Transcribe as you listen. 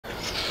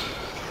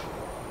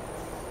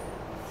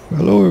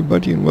Hello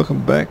everybody and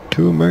welcome back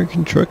to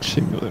American Truck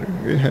Simulator.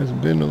 It has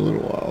been a little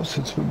while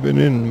since we've been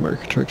in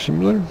American Truck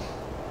Simulator.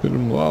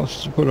 Been a while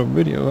since I put up a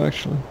video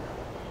actually.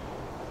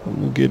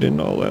 We'll get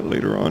into all that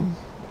later on.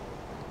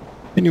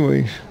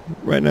 Anyway,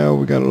 right now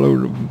we got a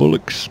load of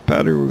bullocks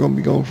powder. We're going to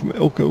be going from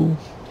Elko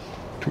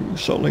to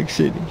Salt Lake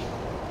City.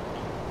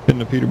 In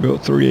the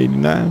Peterbilt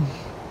 389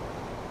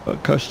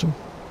 custom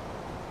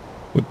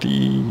with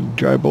the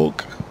dry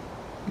bulk.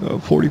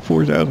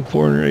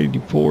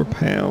 44,484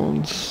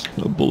 pounds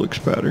of bullock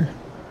spatter.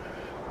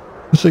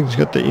 This thing's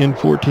got the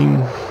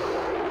N14.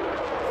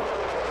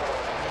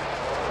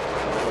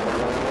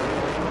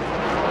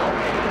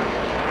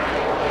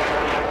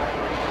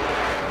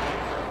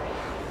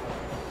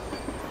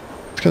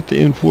 It's got the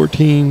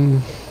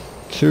N14,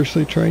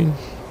 seriously train.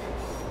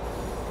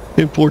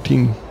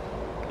 N14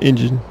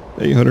 engine,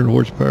 800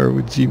 horsepower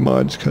with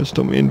𝗕𝗂𝘅𝗶𝘁𝗲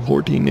custom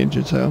N14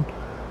 engine sound.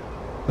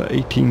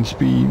 18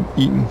 speed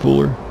Eaton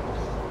Fuller.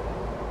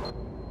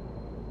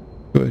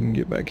 Go ahead and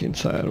get back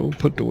inside. We'll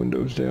put the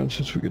windows down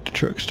since we get the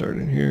truck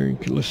started here. You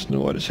can listen to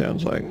what it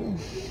sounds like.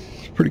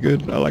 It's pretty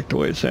good. I like the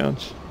way it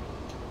sounds.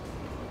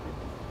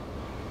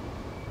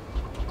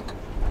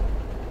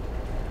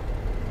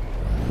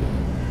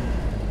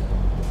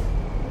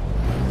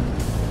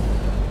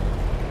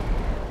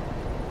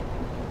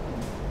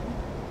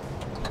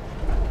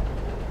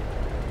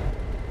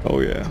 Oh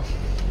yeah.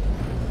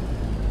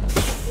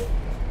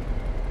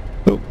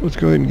 So let's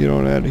go ahead and get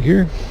on out of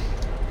here.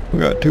 We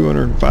got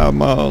 205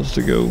 miles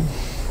to go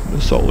to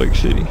Salt Lake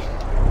City.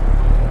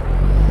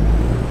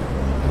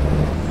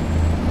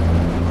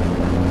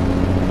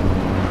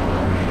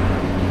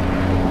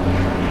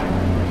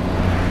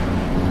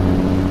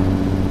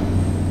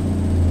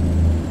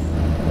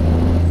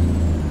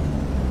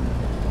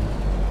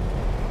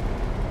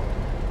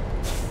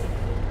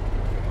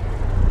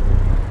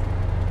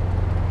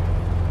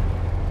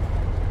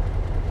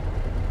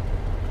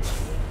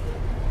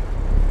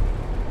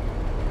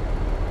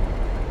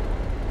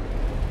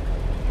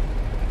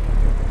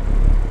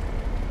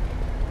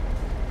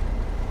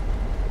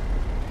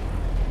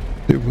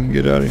 See if we can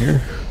get out of here.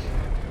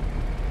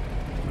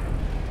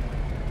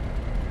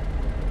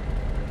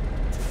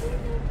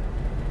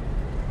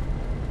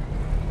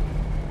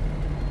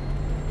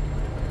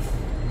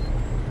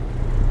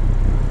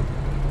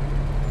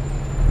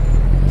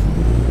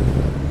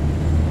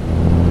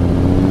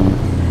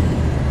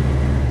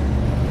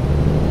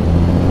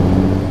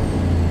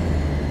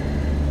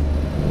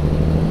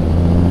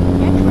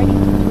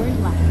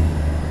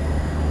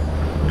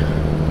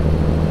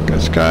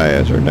 Got Sky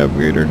as our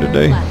navigator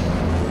today.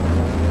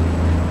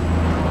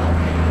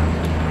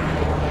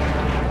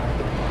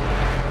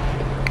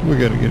 We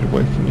gotta get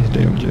away from these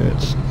damn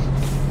jets.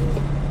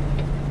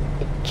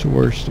 It's the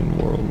worst in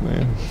the world,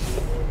 man.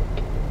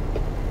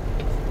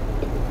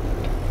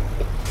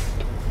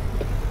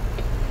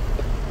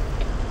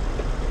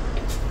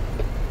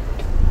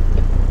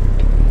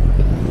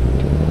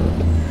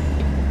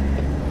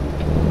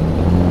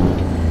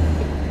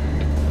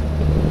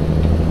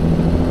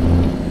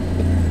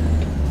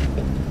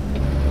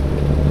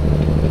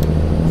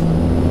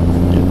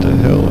 Get the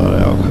hell out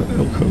of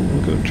Elko.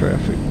 We'll go to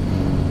traffic.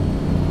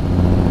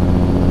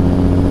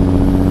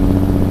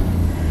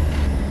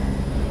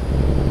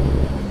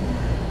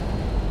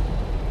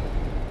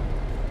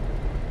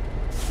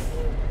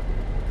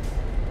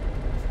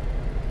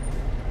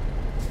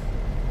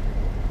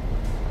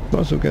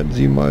 Also got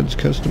𝗕𝗂𝘅𝗶𝘁𝗆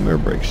custom air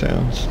brake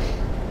sounds,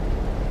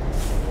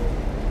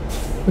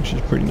 which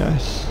is pretty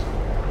nice.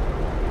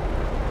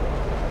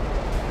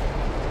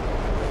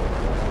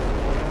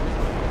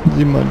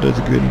 𝗕𝗂𝘅𝗶𝘁𝗆 does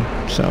a good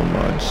sound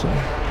mod, so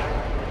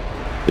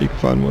you can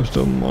find most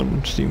of them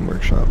on Steam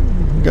Workshop.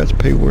 You got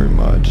pay-wearing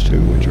mods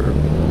too, which are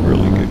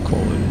really good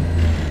quality.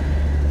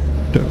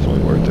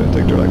 Definitely worth it. I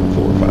think they're like €4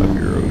 or €5.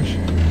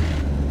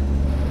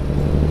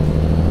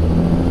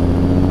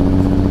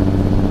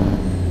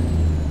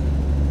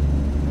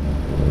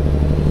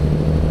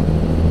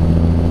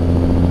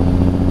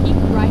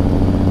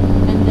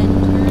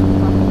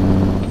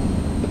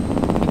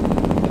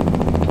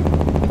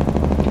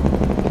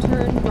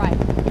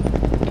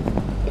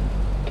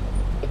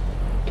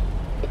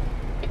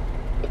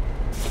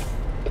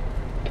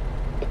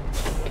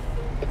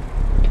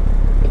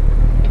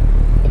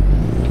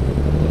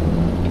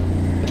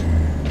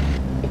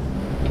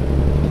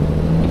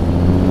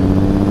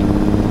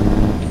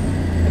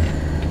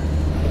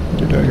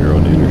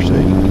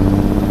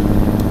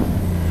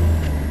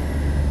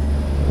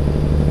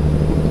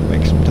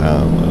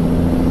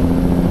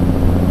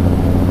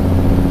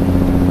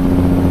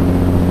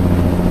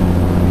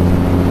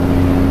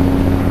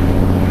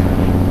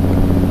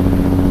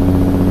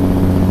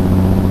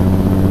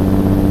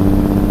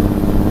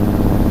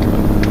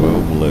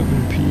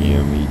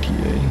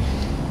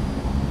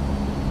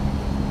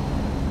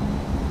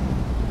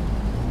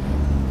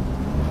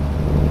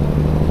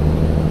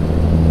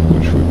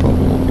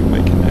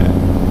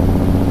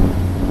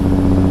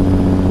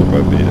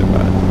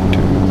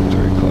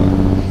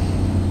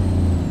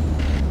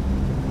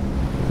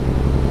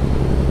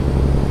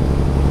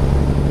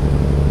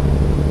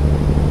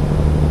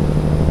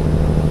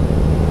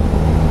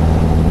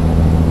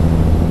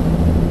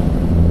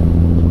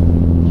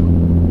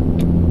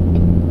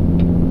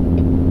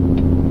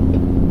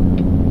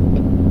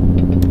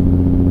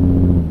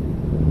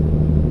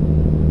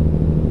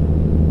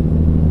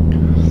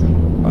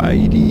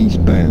 right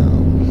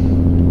eastbound.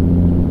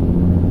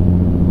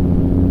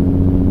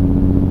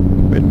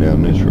 Been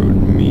down this road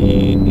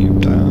many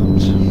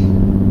times.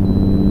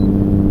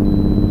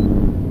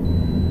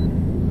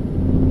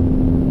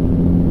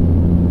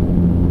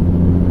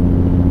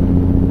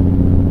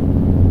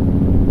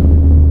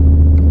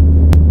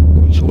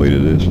 What's the weight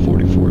of this?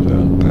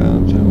 44,000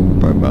 pounds.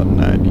 And probably about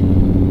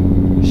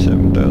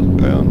 97,000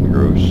 pounds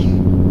gross.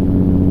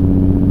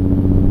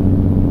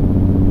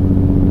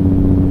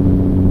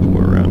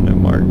 Somewhere around that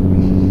mark.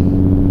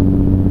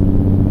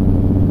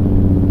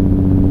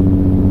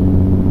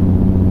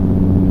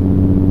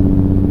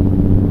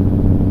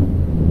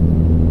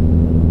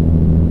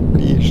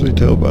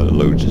 Tell by the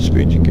load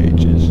suspension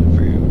gauges. If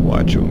you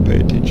watch them,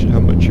 pay attention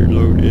how much your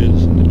load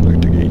is, and then look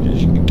at the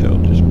gauges, you can tell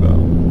just about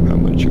how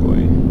much you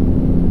weigh.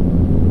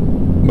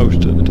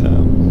 Most of the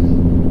time.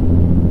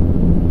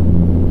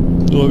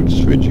 The load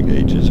suspension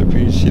gauges, if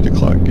you see the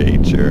clock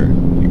gauge there,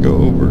 you go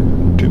over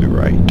to the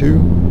right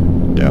 2,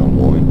 down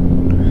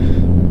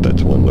 1.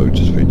 That's one load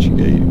suspension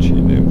gauge,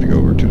 and then if you go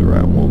over to the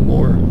right 1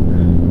 more,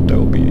 that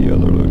will be the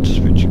other load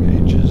suspension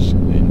gauges,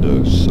 and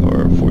those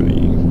are for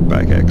the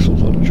back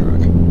axles on the truck.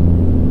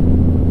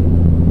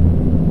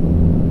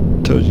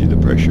 Tells you the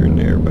pressure in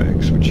the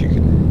airbags, which you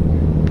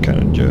can kind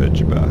of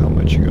judge about how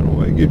much you're going to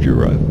weigh. Gives you a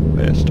rough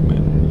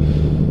estimate.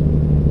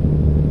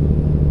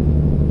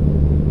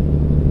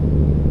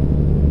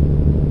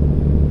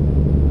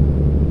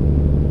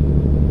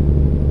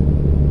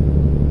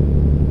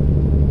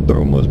 They're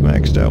almost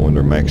maxed out. When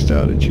they're maxed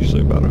out, it's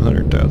usually about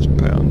 100,000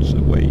 pounds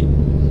of weight.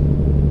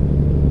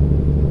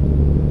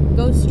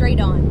 Go straight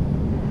on.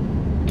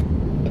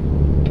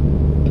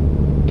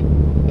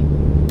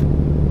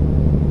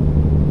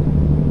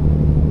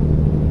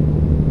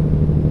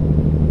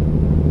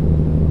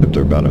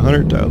 They're about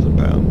 100,000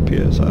 pound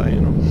PSI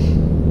in them,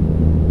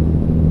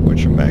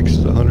 which your max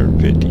is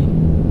 150.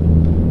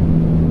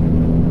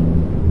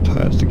 As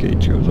high as the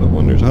gauge goes up.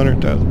 When there's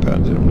 100,000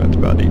 pounds in them, that's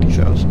about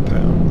 80,000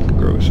 pound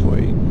gross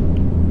weight.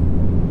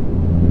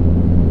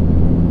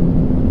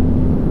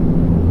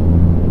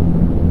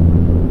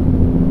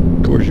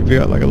 Of course, if you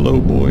got like a low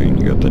boy and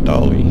you got the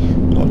dolly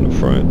on the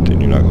front, then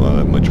you're not going to have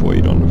that much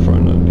weight on the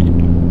front of the,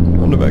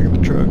 on the back of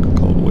the truck.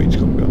 All the weight's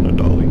going to be on the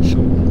dolly,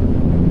 so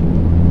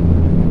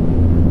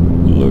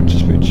load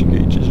suspension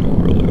gauges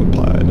don't really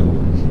apply to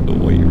the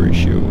weight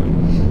ratio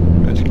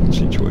in that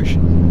situation.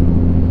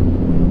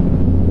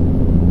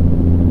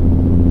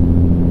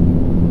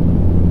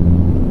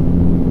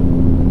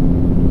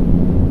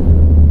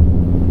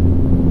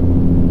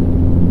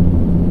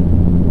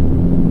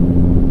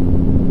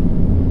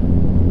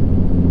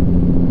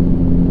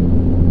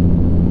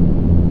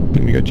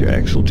 Then you got your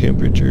axle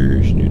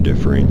temperatures and your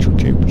differential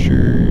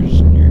temperatures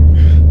and your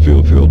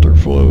fuel filter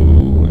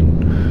flow and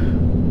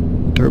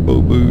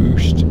turbo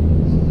boost,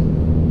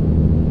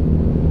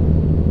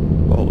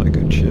 all that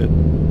good shit.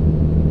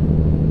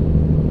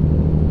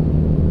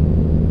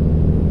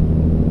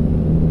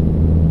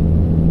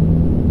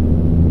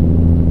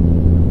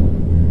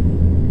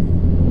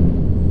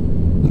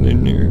 And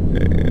then your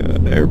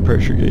air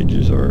pressure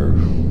gauges are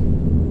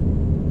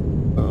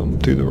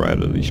to the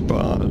right of the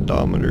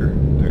speedometer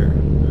there.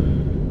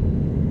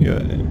 You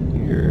got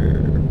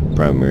your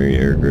primary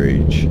air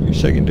gauge, your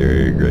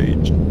secondary air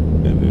gauge,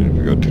 and then if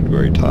you go to the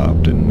very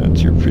top, then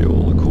that's your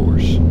fuel, of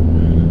course.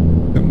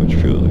 How much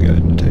fuel you got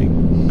in the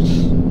tanks.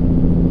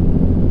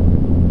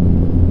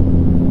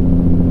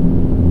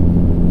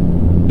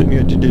 Then you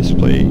got your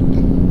display.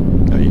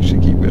 I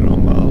usually keep it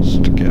on miles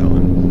to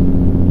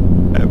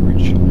gallon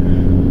average.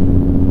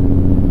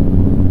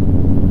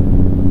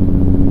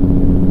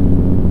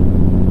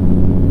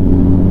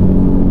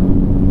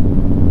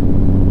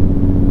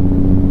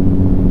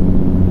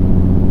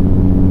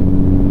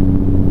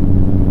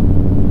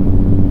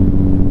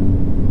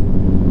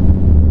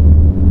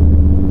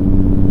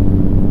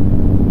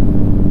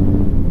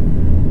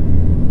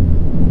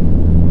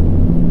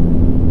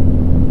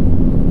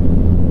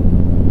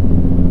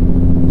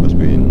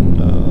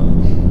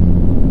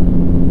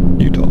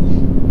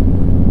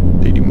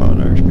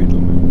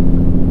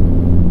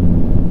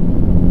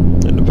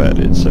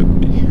 It's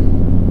 70.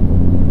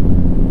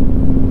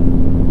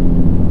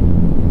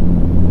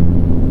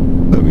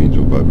 That means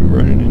we'll probably be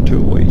running into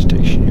a weigh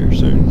station here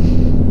soon.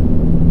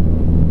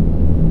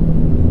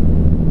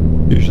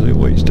 Usually a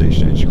weigh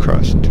station as you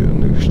cross into a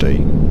new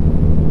state.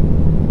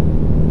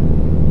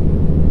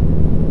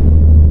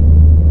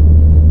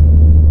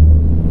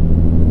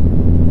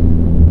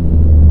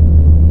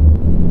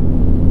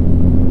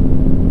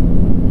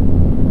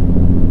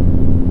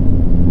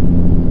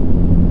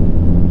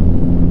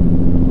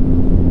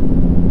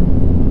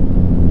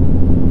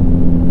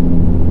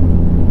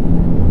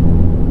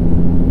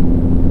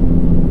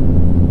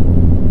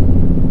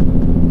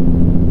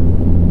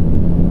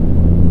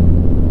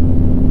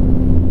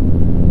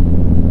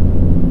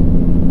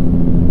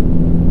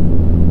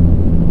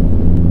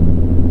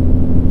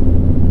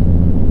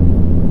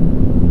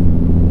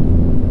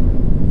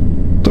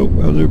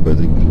 How's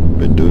everybody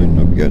been doing?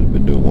 Hope you guys have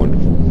been doing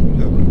wonderful.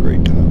 Having a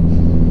great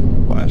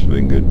time. Life's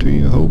been good to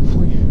you,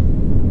 hopefully.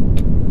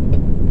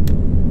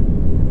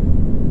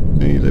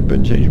 they've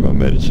been changing my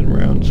medicine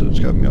around, so it's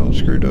got me all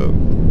screwed up.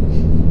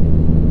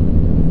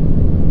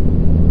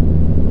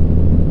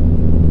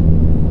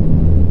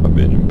 I've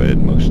been in bed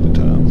most of the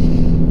time.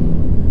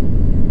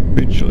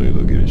 Eventually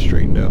they'll get it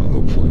straightened out,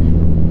 hopefully.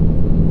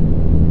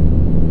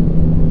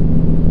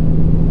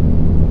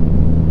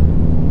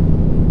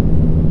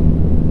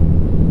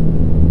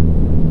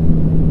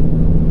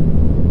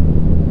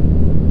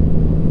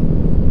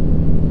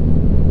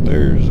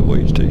 There's the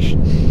weigh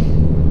station.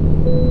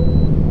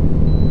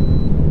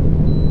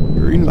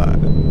 Green light.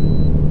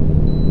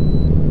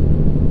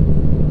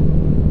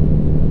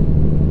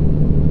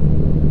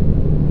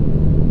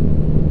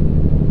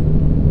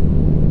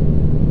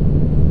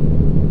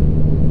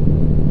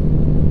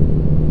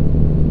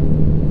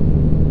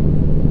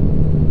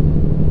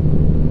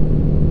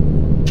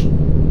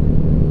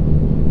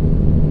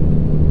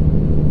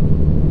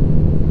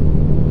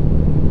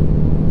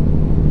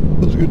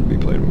 Feels good to be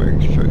playing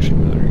American Truck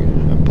Simulator again.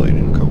 I haven't played it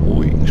in a couple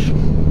weeks.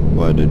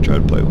 Well, I did try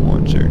to play it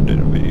once there and did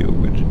a video,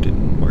 but it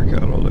didn't work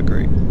out all that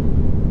great.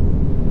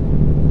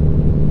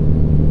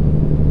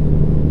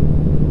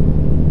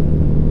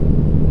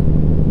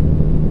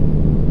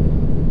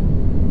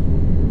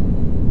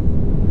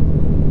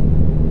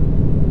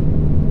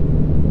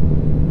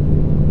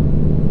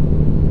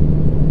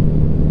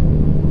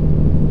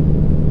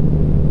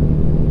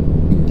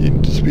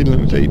 Yeah, the speed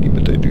limit's 80,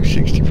 but they do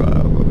 65.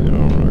 I mean, I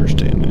don't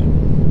understand that.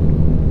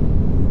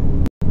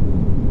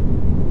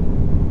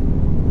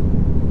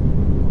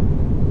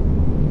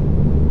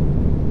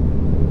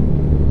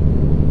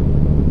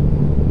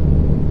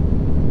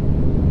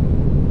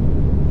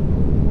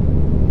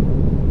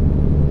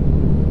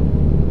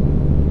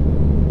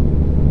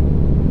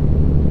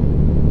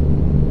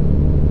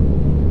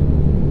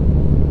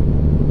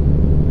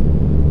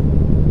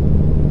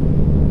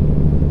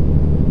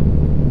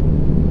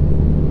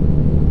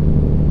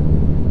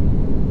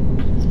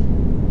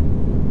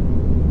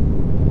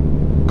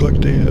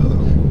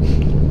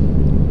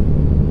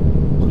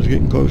 I was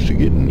getting close to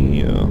getting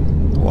the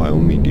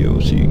Wyoming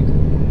DLC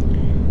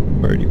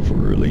ready for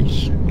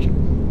release.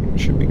 It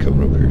should be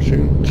coming up here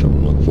soon.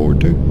 Something to look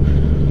forward to.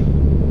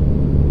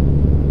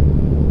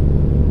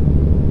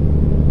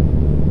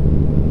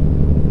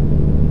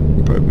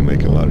 We'll probably be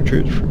making a lot of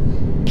trips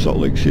from Salt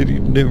Lake City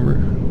to Denver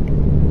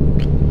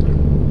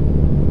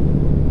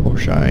or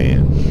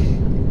Cheyenne.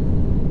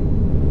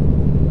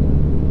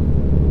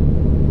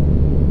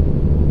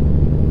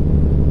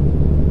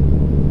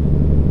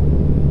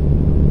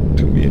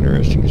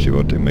 Interesting to see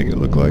what they make it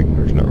look like.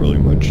 There's not really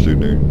much through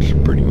there. It's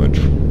pretty much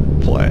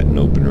flat and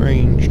open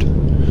ranged.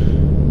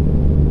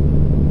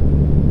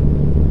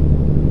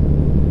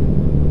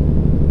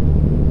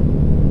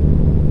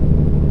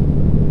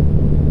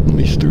 At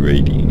least through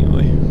 80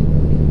 anyway.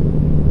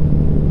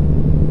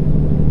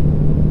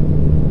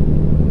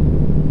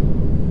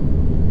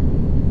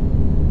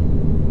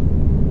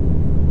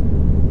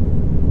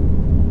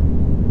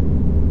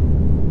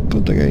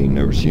 One thing I ain't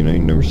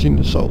never seen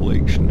the Salt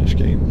Lakes in this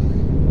game.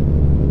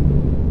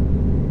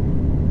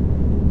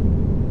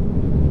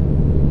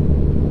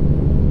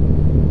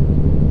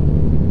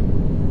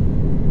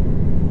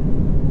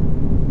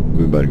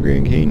 By the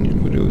Grand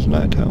Canyon, but it was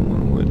nighttime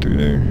when I went through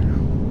there.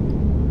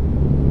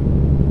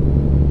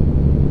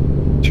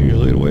 It's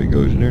usually the way it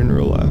goes there in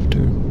real life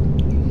too.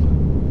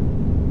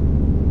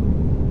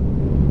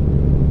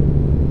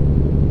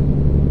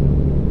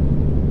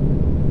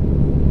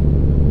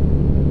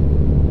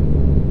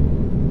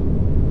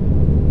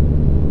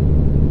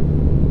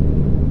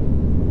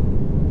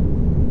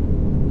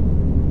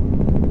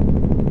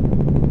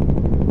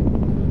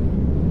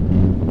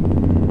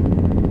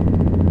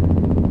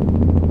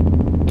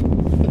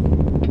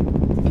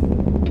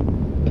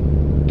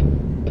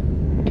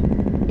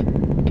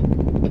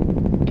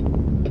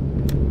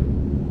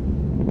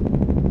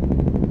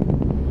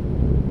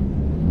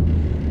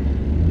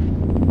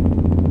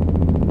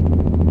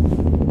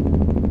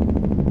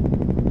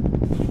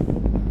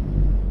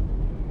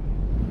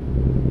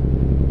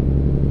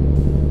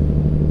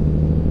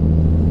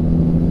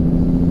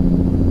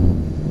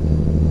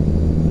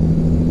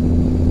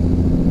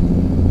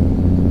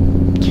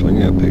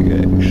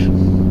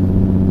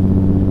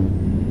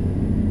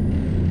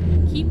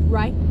 Keep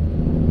right,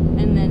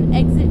 and then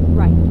exit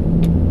right.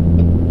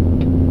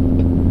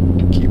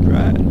 Keep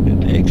right, and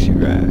then exit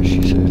right,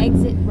 she said.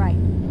 Exit right.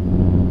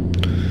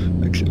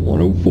 Exit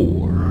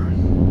 104.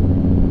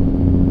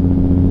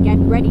 Get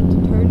ready to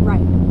turn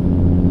right.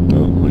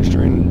 No, at least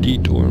we're in a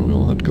detour and we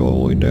don't have to go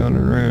all the way down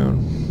and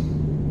around.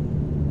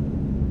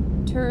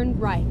 Turn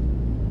right.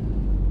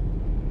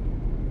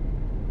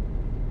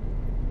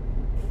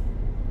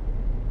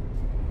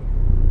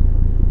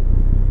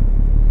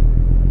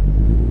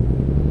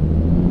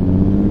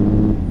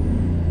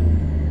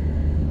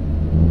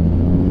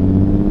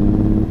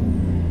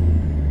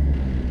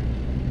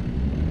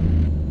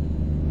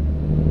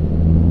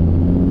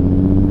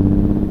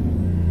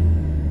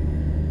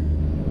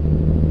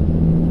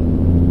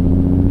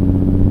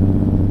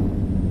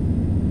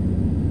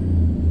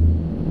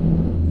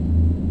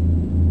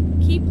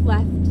 Keep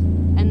left,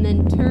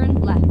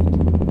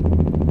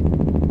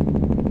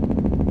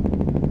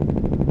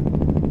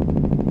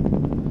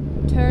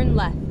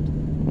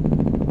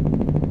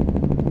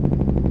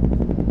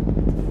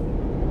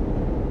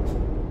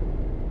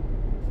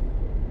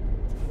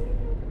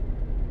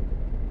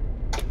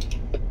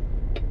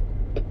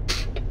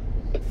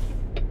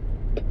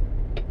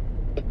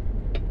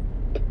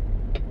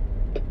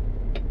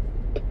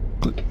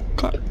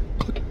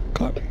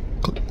 clap,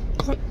 clap,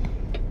 clap.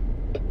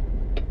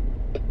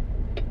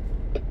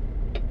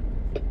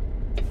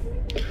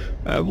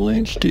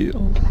 Avalanche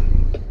steel.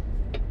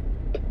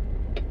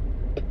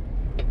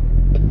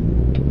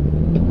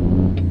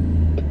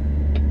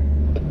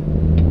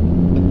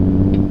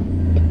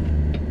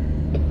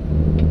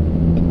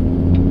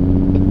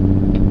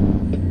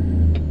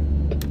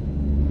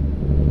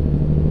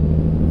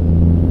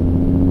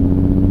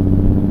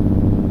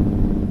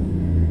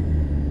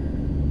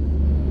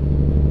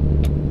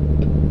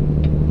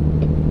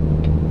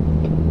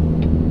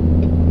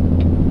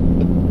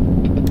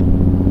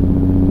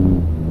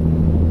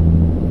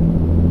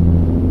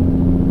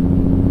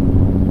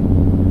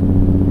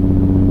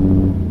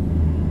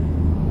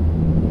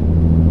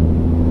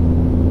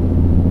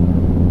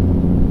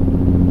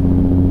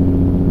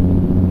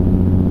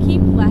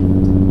 Keep left,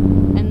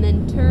 and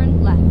then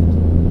turn left.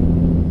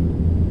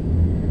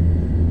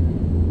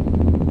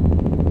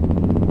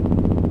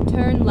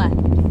 Turn left.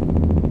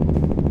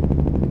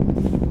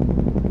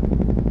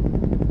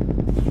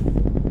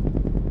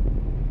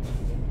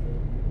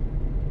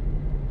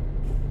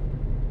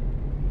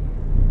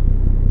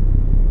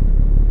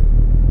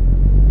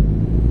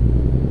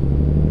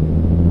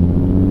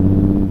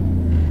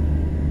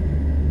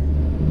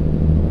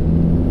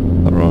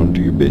 Hold on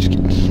to your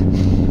biscuits.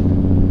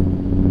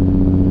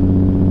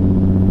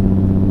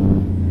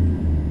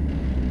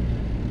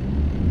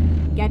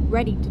 Get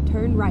ready to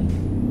turn right.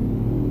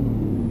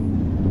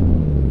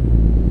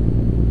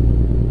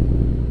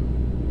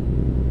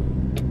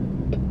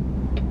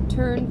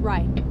 Turn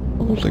right. I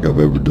don't think I've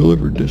ever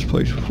delivered this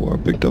place before. I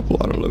picked up a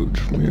lot of loads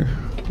from here.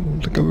 I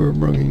don't think I've ever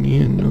brought any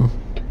in though.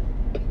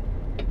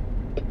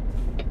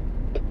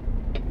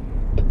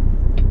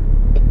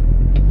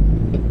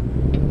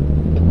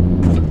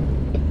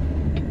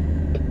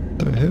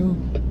 The hell?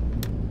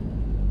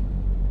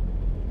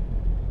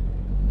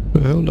 The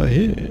hell did I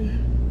hit?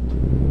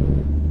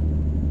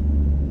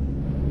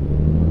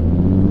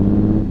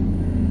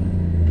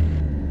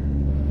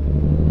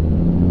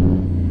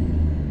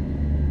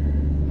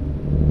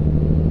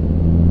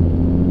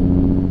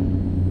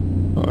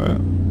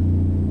 Alright.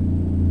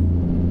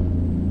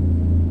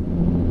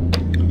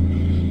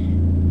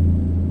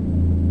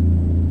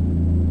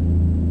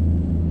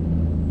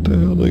 The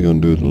hell are they gonna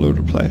do with a load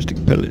of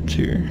plastic pellets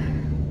here?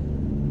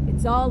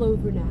 It's all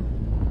over now.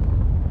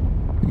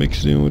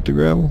 Mix it in with the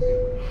gravel?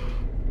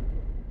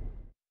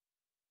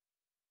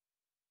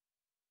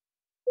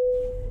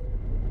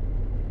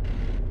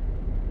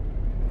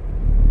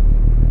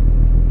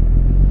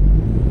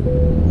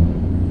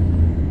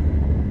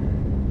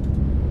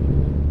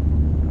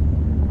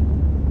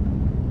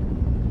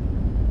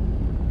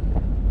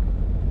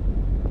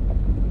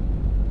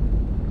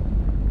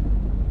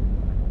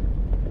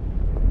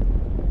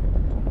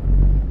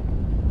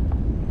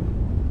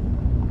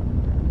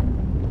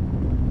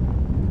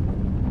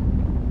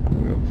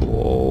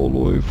 All the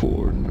way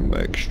forward and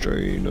back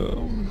straight up.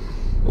 In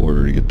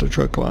order to get the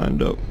truck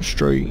lined up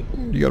straight,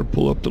 you gotta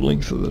pull up the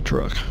length of the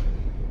truck.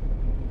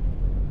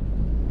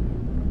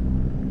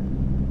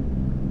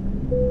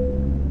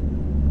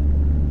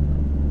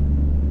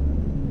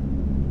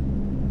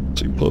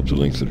 So you pull up the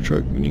length of the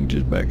truck and you can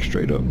just back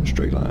straight up in a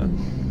straight line.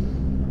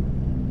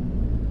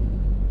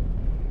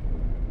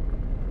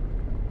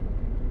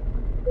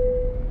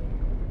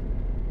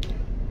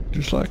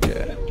 Just like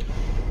that.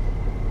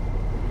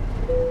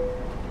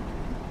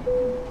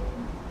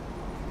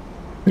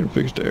 I'm gonna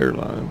fix the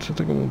airlines. I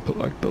think I'm gonna put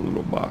like the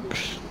little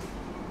box,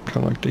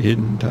 kind of like the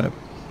hidden type.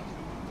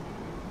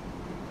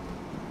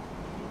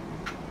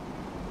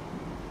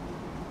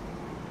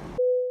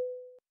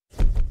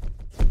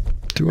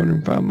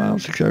 $205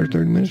 miles, 6 hours,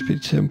 30 minutes,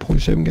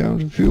 57.7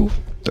 gallons of fuel,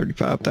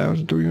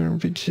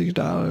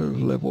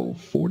 $35,356, level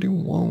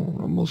 41,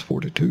 almost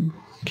 42.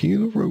 King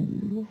of the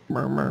road.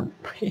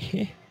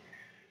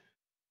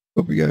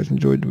 Hope you guys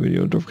enjoyed the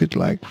video. Don't forget to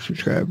like,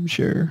 subscribe, and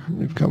share, and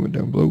leave a comment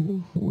down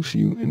below. We'll see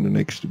you in the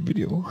next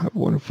video. Have a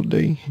wonderful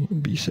day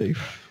and be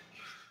safe.